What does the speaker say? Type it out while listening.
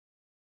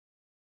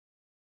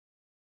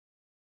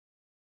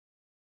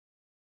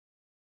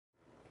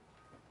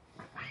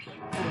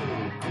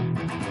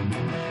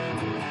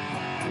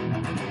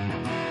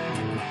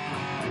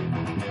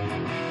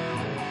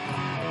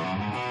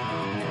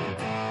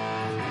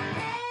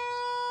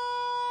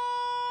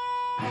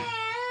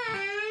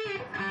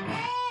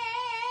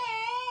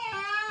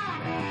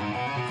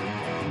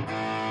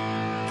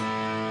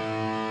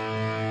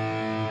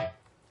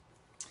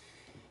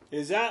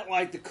Is that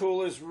like the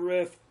coolest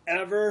riff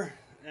ever?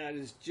 That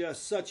is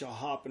just such a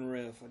hopping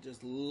riff. I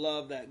just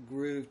love that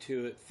groove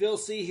to it. Phil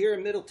C. here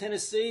in Middle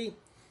Tennessee.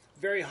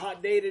 Very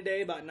hot day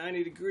today, about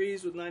 90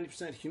 degrees with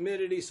 90%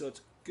 humidity, so it's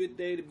a good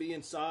day to be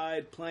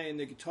inside playing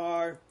the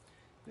guitar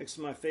next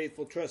to my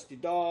faithful, trusty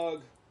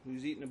dog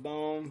who's eating a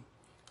bone.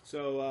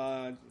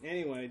 So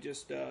anyway,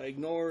 just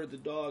ignore the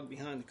dog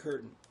behind the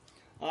curtain.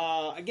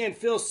 Again,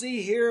 Phil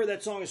C. here.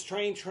 That song is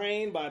Train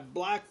Train by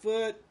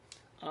Blackfoot.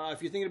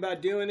 If you're thinking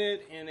about doing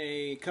it in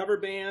a cover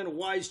band, a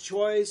wise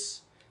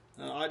choice.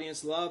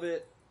 Audience love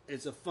it.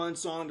 It's a fun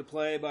song to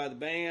play by the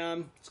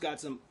band. It's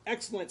got some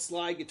excellent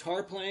slide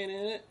guitar playing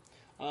in it.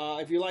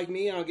 If you're like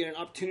me, I don't get an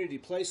opportunity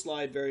to play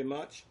slide very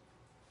much.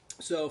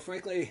 So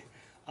frankly,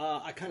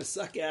 I kind of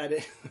suck at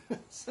it.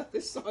 So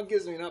this song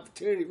gives me an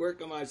opportunity to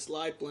work on my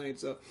slide playing.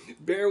 So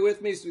bear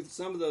with me with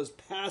some of those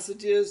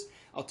passages.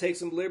 I'll take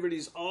some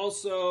liberties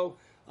also.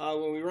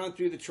 When we run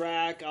through the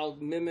track, I'll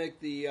mimic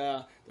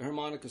the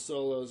harmonica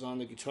solos on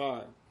the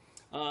guitar.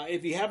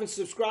 If you haven't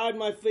subscribed to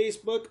my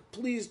Facebook,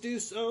 please do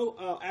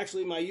so.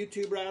 Actually, my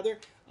YouTube, rather.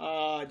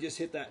 Just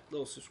hit that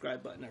little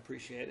subscribe button. I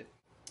appreciate it.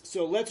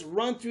 So let's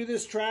run through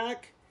this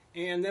track,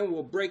 and then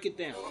we'll break it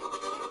down.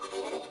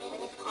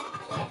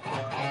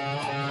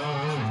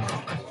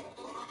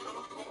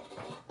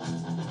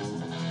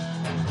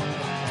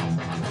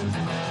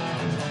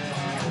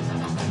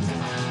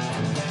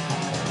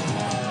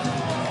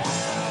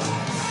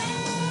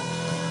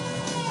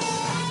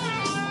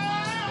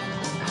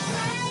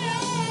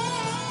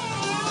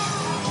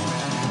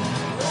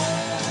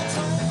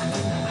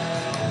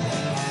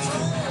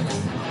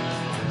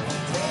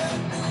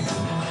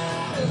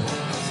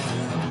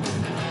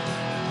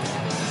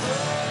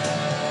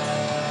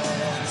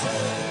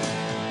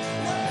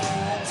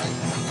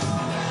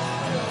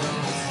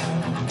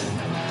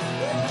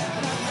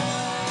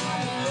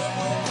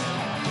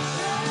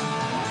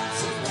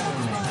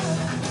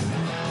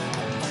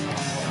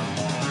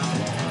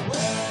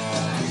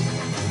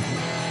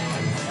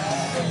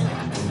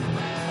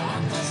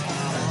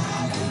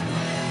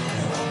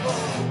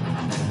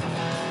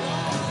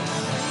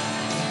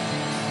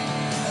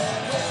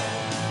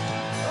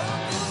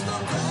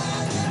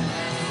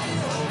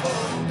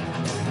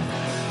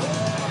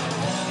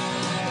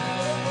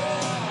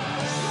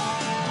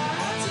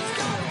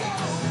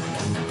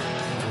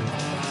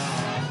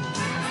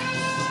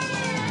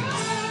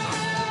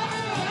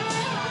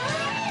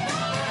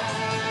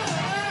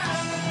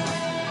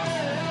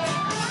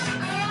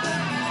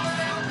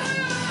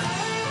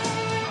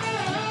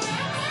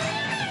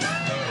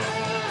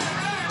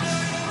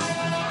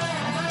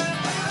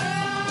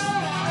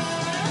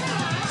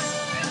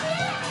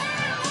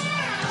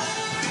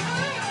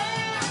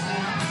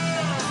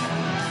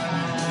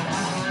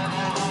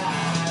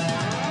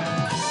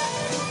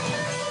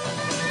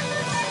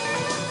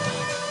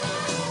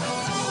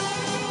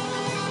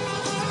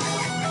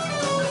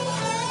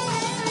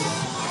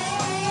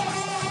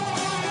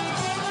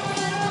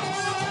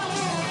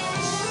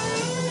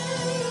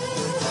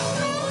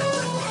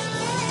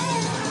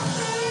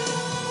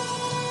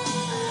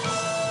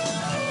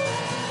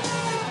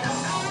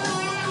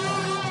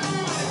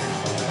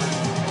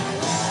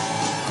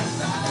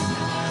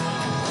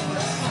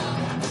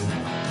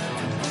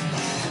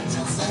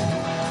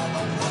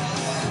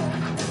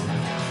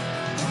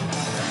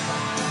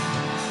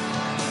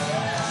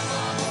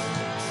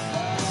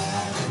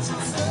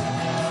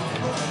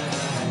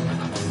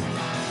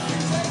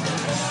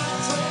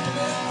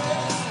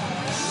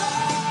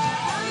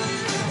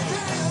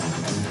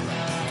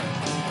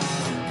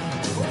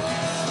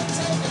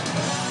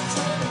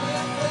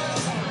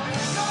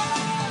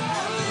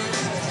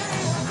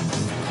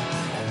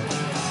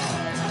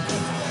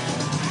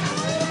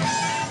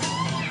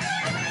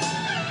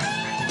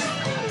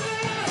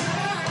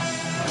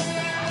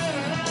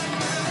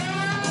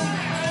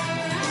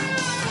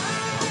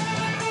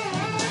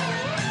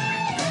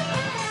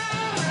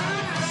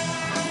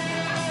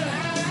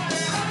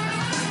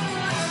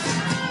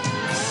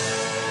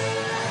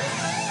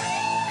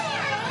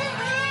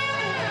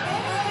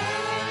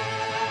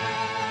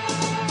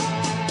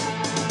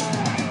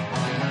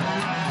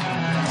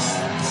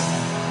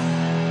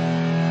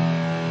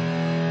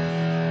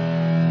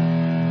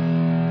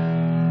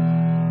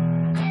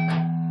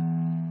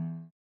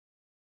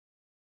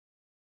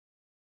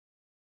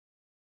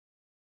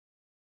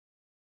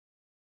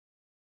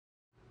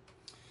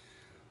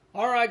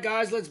 Alright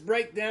guys, let's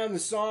break down the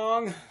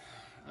song.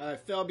 I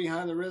fell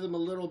behind the rhythm a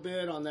little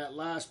bit on that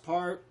last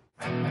part.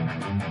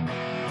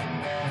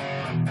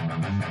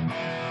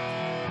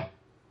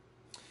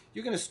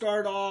 You're going to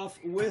start off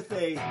with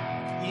a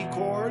E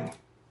chord.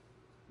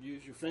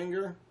 Use your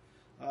finger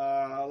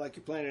like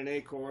you're playing an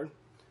A chord.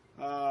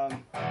 So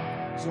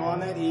on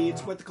that E,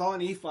 it's what they call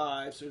an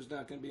E5, so there's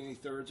not going to be any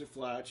thirds or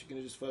flats. You're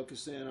going to just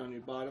focus in on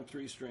your bottom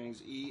three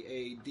strings, E,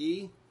 A,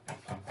 D.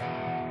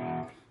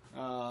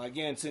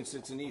 Again, since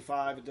it's an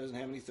E5, it doesn't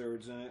have any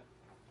thirds in it.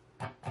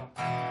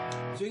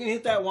 So you can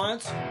hit that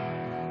once.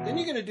 Then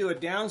you're going to do a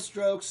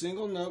downstroke,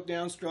 single note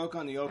downstroke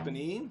on the open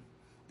E.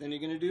 Then you're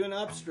going to do an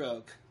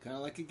upstroke, kind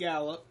of like a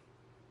gallop.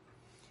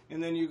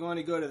 And then you're going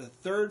to go to the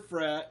 3rd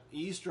fret,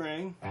 E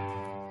string.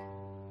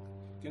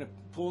 Going to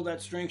pull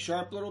that string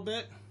sharp a little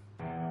bit.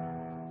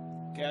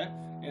 Okay?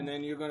 And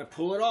then you're going to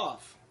pull it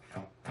off.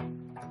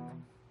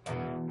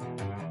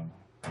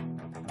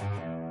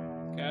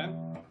 Okay?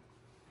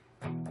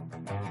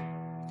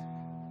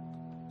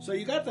 So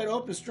you got that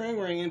open string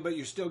ringing, but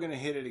you're still going to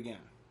hit it again.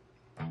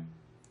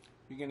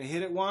 You're going to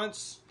hit it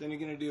once, then you're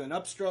going to do an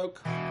upstroke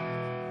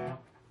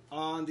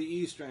on the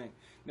E string.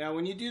 Now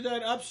when you do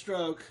that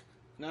upstroke,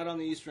 not on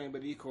the E string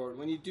but E chord,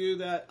 when you do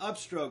that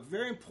upstroke,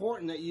 very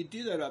important that you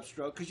do that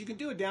upstroke, because you can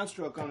do a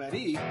downstroke on that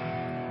E,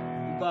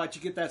 but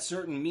you get that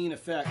certain mean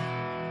effect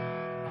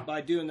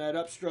by doing that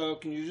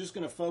upstroke, and you're just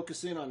going to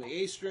focus in on the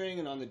A string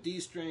and on the D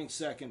string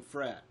 2nd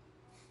fret.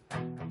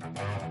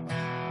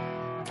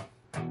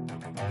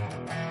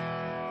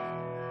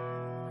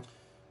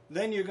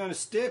 Then you're going to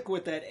stick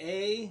with that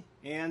A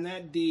and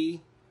that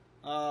D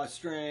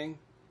string.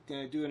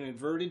 Going to do an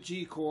inverted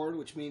G chord,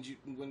 which means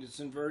when it's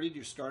inverted,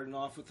 you're starting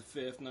off with the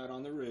 5th, not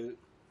on the root.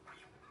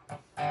 So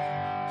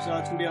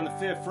it's going to be on the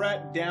 5th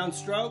fret,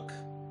 downstroke.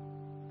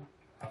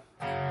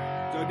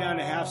 Go down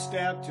to half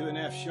step to an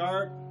F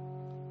sharp,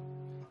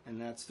 and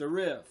that's the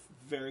riff.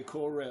 Very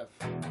cool riff.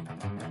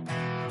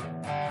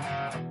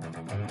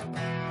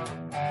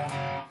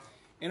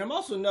 And I'm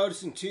also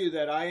noticing too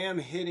that I am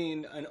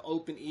hitting an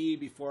open E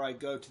before I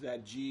go to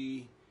that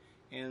G,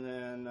 and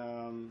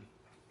then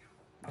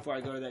before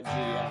I go to that G,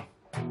 yeah.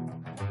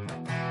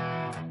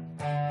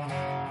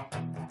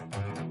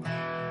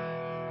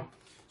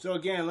 So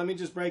again, let me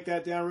just break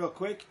that down real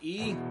quick.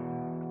 E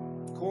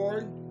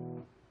chord,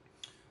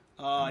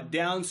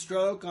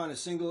 downstroke on a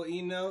single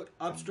E note,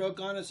 upstroke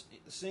on a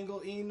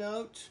single E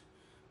note,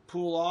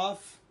 pull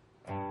off,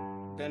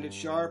 bend it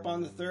sharp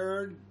on the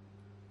 3rd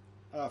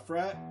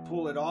fret,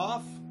 pull it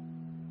off,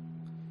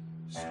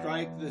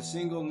 strike the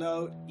single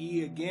note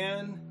E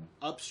again,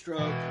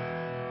 upstroke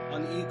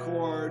on the E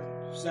chord,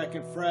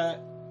 2nd fret,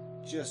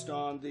 just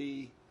on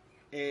the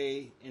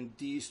A and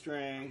D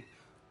string,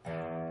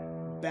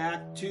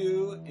 back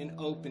to an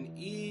open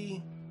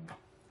E,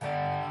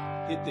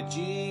 hit the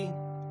G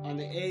on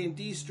the A and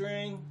D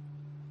string,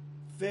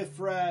 5th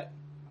fret,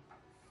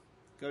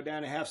 go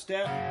down a half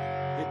step,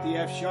 hit the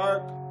F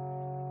sharp,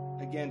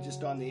 again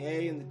just on the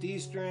A and the D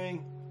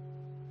string,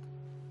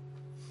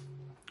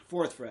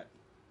 4th fret.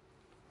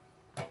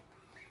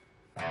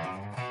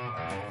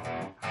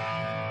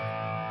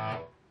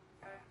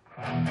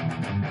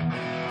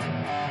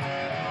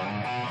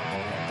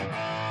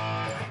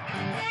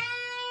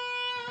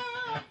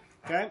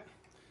 Okay,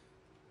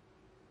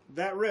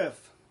 that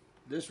riff,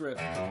 this riff,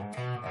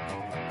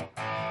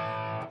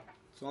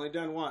 it's only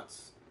done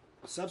once.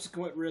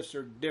 Subsequent riffs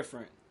are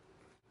different.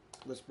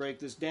 Let's break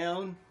this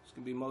down. It's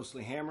going to be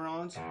mostly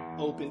hammer-ons.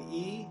 Open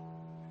E,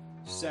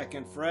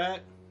 2nd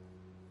fret,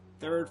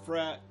 3rd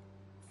fret,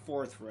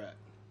 4th fret.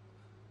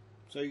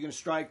 So you're going to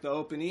strike the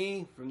open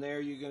E. From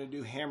there you're going to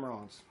do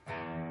hammer-ons.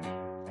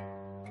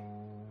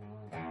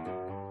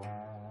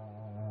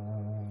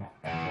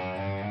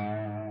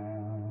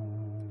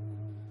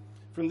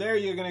 From there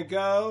you're going to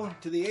go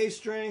to the A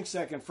string,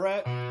 2nd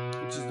fret,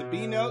 which is the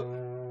B note.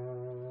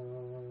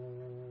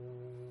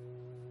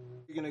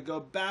 You're going to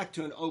go back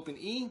to an open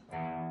E,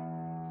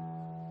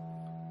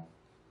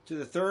 to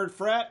the 3rd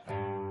fret,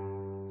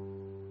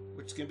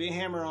 which is going to be a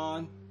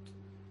hammer-on,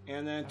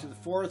 and then to the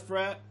 4th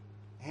fret,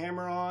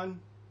 hammer-on,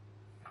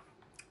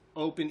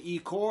 open E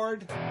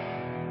chord.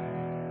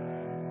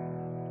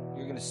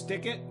 You're going to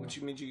stick it,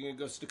 which means you're going to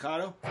go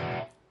staccato.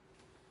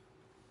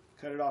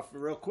 Cut it off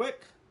real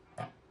quick.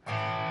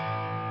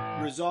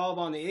 Resolve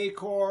on the A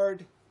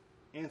chord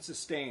and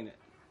sustain it.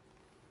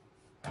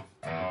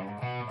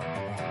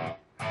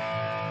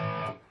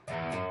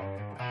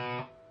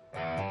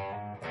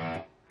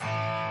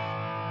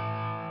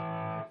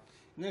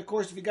 And then of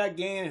course if you got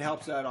gain, it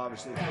helps out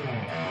obviously.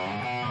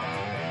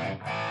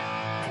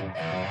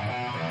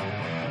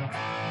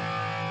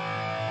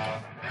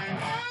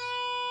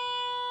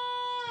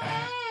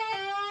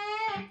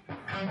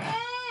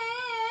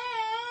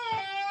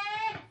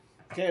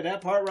 Okay,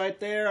 that part right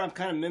there, I'm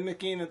kind of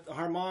mimicking the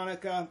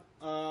harmonica.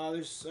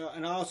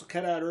 And I also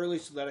cut out early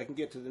so that I can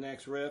get to the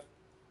next riff.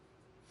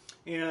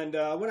 And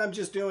what I'm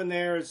just doing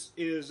there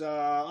is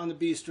on the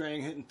B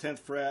string, hitting 10th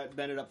fret,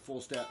 bend it up full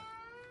step.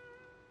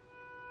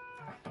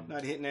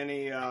 Not hitting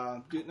any,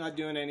 not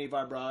doing any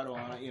vibrato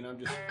on it. You know, I'm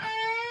just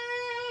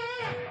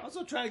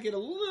also trying to get a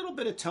little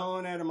bit of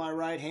tone out of my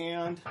right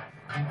hand.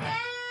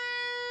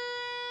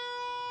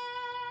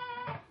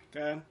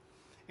 Okay,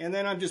 and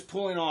then I'm just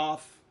pulling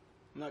off.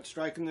 I'm not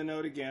striking the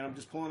note again. I'm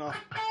just pulling off.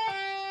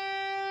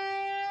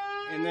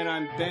 And then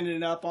I'm bending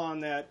it up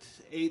on that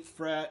 8th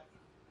fret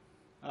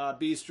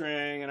B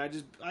string, and I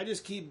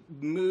just keep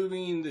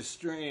moving the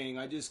string.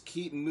 I just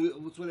keep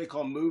what's what they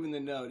call moving the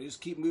note. I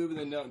just keep moving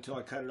the note until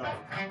I cut it off.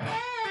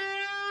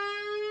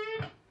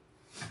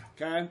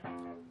 Okay.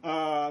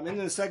 And then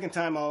the second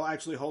time I'll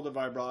actually hold the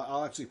vibrato.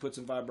 I'll actually put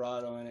some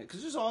vibrato in it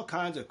because there's all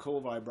kinds of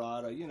cool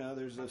vibrato. You know,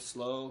 there's a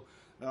slow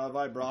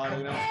vibrato,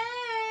 you know,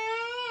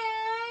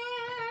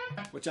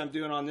 which I'm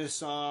doing on this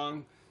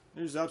song.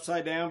 There's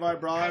upside down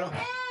vibrato.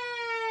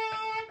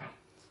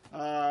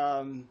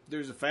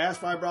 There's a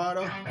fast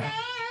vibrato.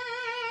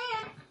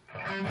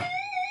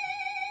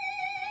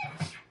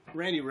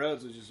 Randy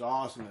Rhoads was just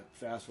awesome at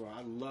fast vibrato.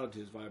 I loved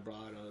his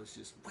vibrato. It's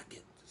just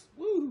wicked. Just,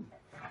 woo.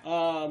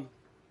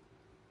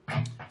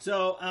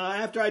 So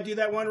after I do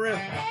that one riff,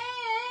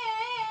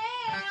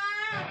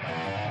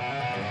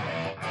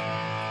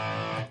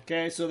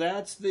 okay, so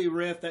that's the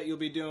riff that you'll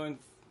be doing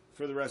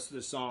for the rest of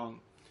the song.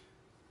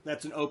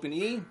 That's an open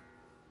E,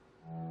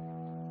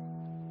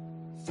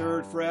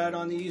 3rd fret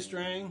on the E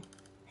string,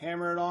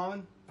 hammer it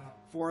on,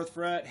 4th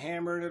fret,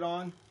 hammer it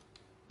on.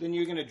 Then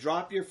you're going to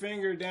drop your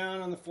finger down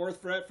on the 4th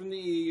fret from the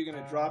E. You're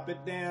going to drop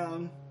it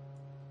down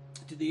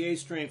to the A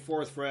string,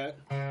 4th fret.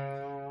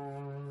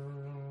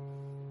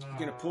 You're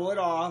going to pull it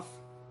off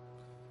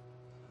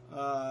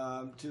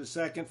to the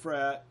 2nd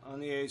fret on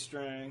the A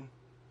string.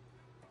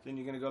 Then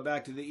you're going to go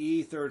back to the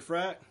E, 3rd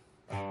fret.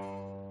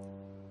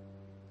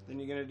 Then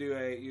you're going to do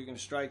you're going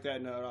to strike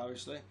that note,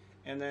 obviously.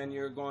 And then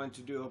you're going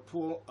to do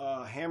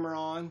a hammer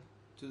on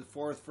to the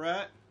 4th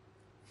fret.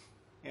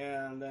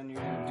 And then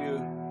you're going to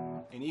do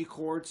an E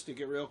chord, stick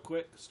it real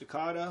quick,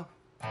 staccato,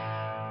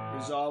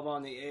 resolve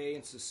on the A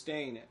and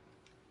sustain it.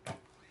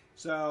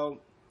 So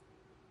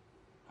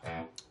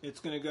it's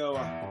going to go,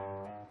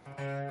 I'm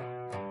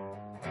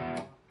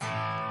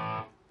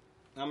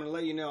going to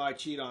let you know I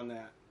cheat on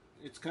that.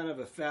 It's kind of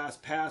a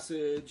fast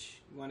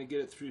passage. You want to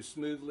get it through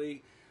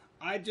smoothly.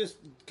 I just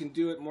can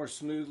do it more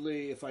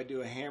smoothly if I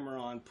do a hammer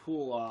on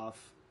pull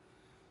off.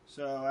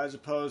 So as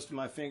opposed to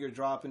my finger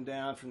dropping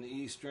down from the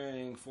E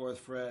string, 4th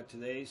fret, to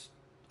the A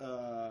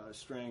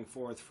string,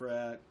 4th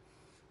fret,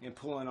 and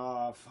pulling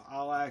off,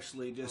 I'll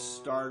actually just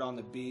start on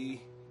the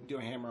B, do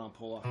a hammer on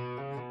pull off.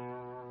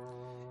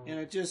 And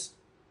it just,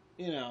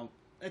 you know,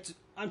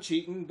 I'm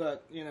cheating,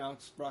 but, you know,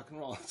 it's rock and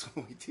roll. That's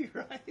what we do,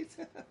 right?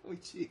 We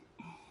cheat.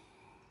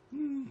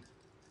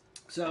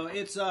 So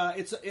it's a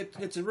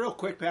real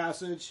quick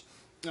passage,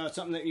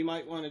 something that you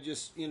might want to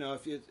just, you know,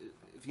 if you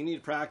need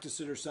to practice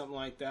it or something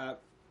like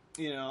that.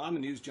 You know, I'm a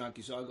news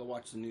junkie, so I'll go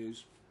watch the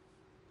news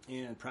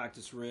and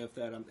practice riff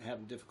that I'm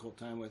having a difficult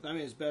time with. I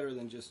mean, it's better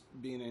than just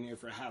being in here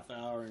for a half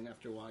hour and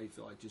after a while you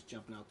feel like just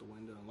jumping out the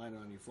window and landing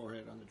on your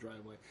forehead on the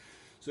driveway.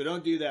 So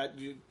don't do that.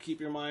 You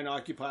keep your mind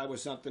occupied with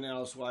something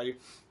else while you're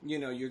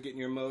getting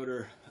your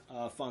motor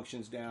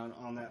functions down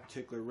on that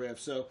particular riff.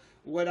 So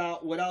what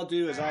I'll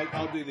do is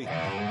I'll do the.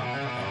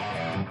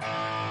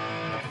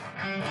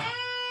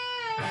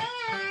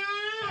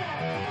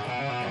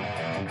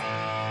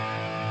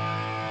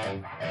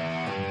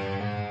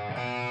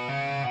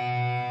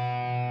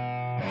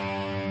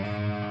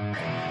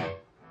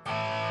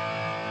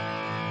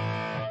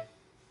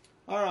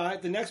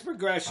 The next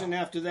progression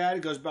after that,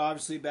 it goes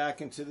obviously back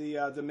into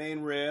the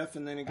main riff,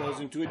 and then it goes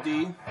into a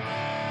D.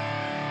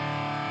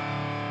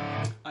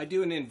 I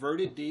do an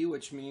inverted D,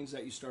 which means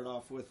that you start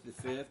off with the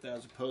 5th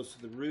as opposed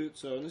to the root.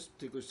 So in this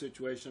particular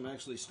situation, I'm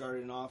actually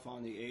starting off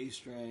on the A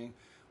string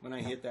when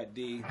I hit that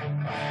D.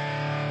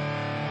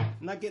 I'm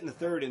not getting the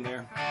 3rd in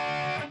there.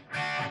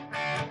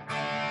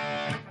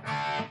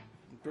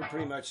 We're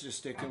pretty much just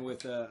sticking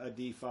with a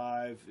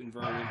D5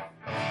 inverted.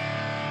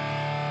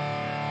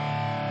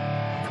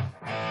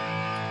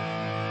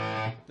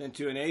 Then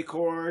to an A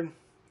chord,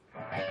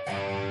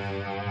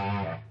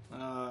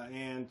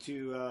 and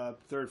to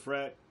 3rd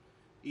fret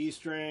E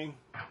string,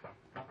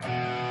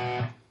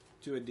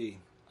 to a D.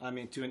 I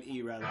mean to an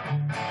E rather.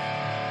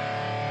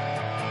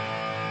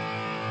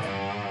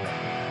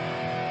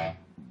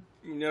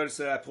 You notice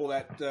that I pull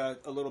that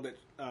a little bit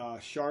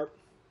sharp.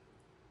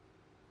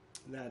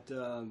 That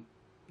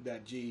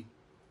G,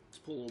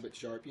 just pull a little bit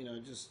sharp. You know,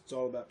 just it's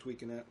all about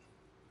tweaking that.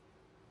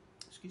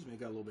 Excuse me, I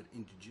got a little bit of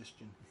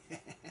indigestion.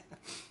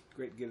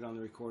 Great to get it on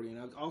the recording.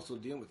 I was also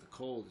dealing with the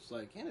cold. It's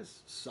like, and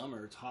it's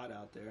summer, it's hot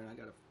out there, and I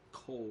got a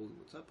cold.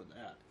 What's up with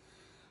that?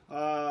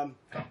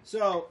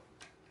 So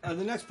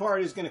the next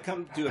part is going to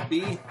come to a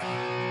B,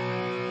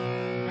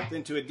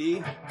 then to a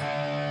D.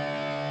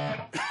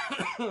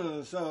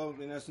 So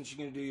in essence, you're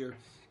going to do your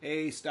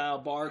A style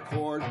bar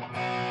chord.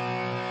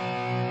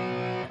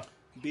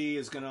 B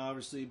is going to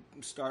obviously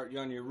start you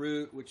on your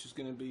root, which is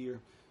going to be your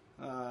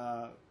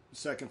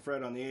 2nd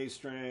fret on the A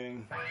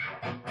string,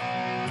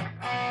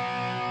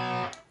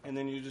 and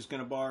then you're just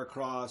going to bar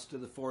across to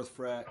the 4th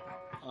fret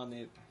on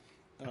the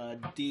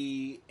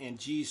D and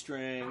G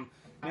string.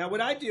 Now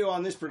what I do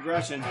on this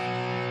progression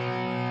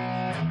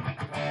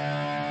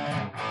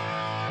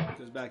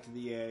goes back to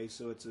the A,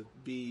 so it's a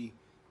B,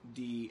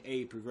 D,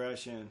 A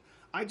progression.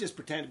 I just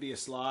pretend to be a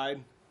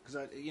slide.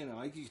 Because you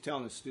can tell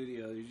in the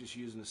studio, you're just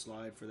using a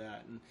slide for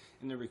that. And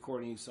in the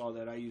recording, you saw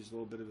that I used a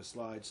little bit of a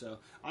slide. So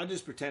I'll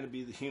just pretend to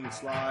be the human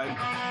slide.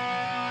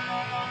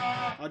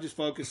 I'll just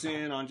focus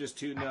in on just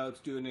 2 notes,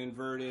 do an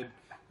inverted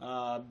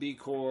B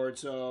chord.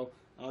 So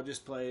I'll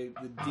just play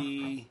the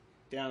D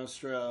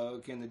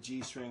downstroke and the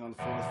G string on the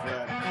 4th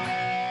fret.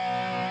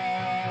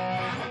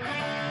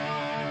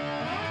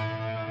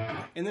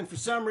 And then for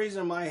some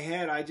reason in my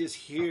head, I just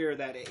hear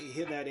that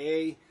hit that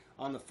A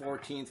on the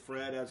 14th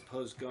fret as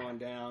opposed to going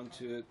down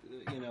to,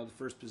 you know, the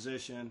first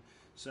position.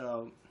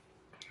 So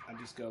I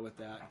just go with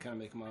that and kind of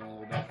make them on a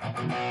little bit.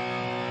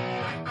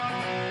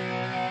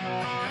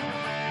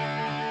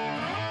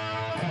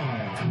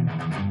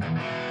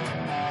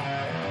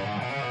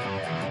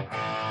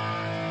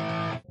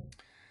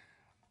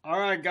 All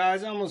right,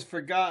 guys, I almost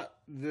forgot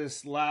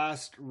this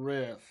last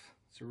riff.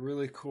 It's a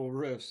really cool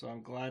riff, so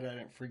I'm glad I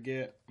didn't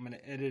forget. I'm going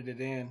to edit it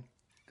in.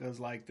 It goes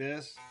like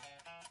this.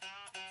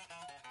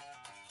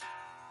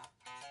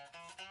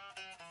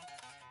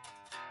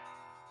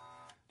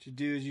 What you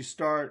do is you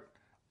start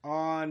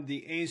on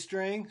the A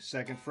string,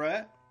 2nd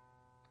fret,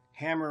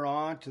 hammer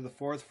on to the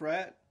 4th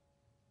fret,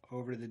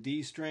 over to the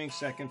D string,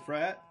 2nd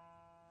fret,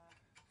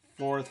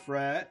 4th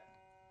fret,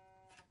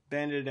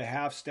 bend it a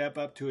half step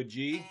up to a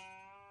G,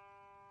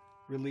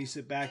 release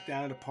it back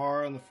down to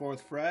par on the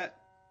 4th fret,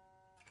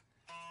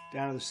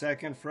 down to the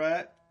 2nd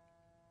fret,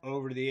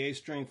 over to the A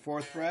string,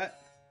 4th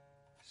fret,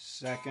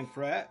 2nd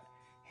fret,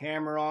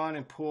 hammer on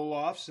and pull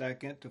off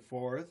 2nd to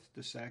 4th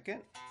to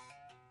 2nd,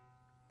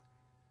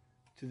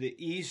 to the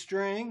E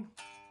string,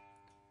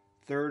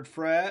 3rd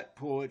fret,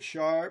 pull it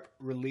sharp,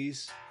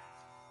 release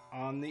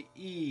on the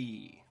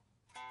E.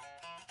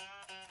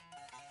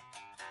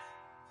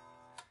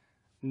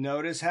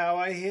 Notice how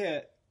I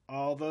hit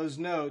all those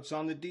notes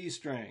on the D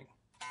string.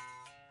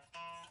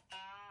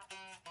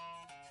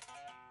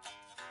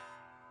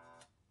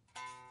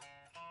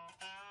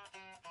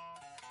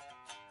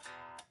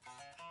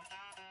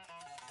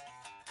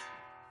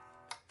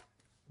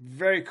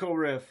 Very cool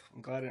riff.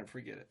 I'm glad I didn't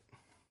forget it.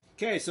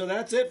 Okay, so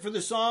that's it for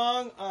the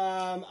song.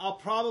 I'll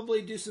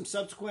probably do some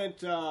subsequent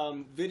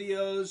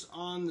videos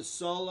on the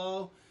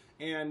solo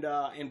and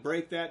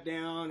break that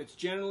down. It's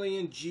generally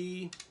in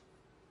G,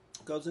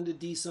 goes into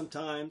D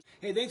sometimes.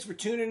 Hey, thanks for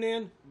tuning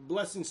in.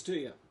 Blessings to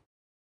you.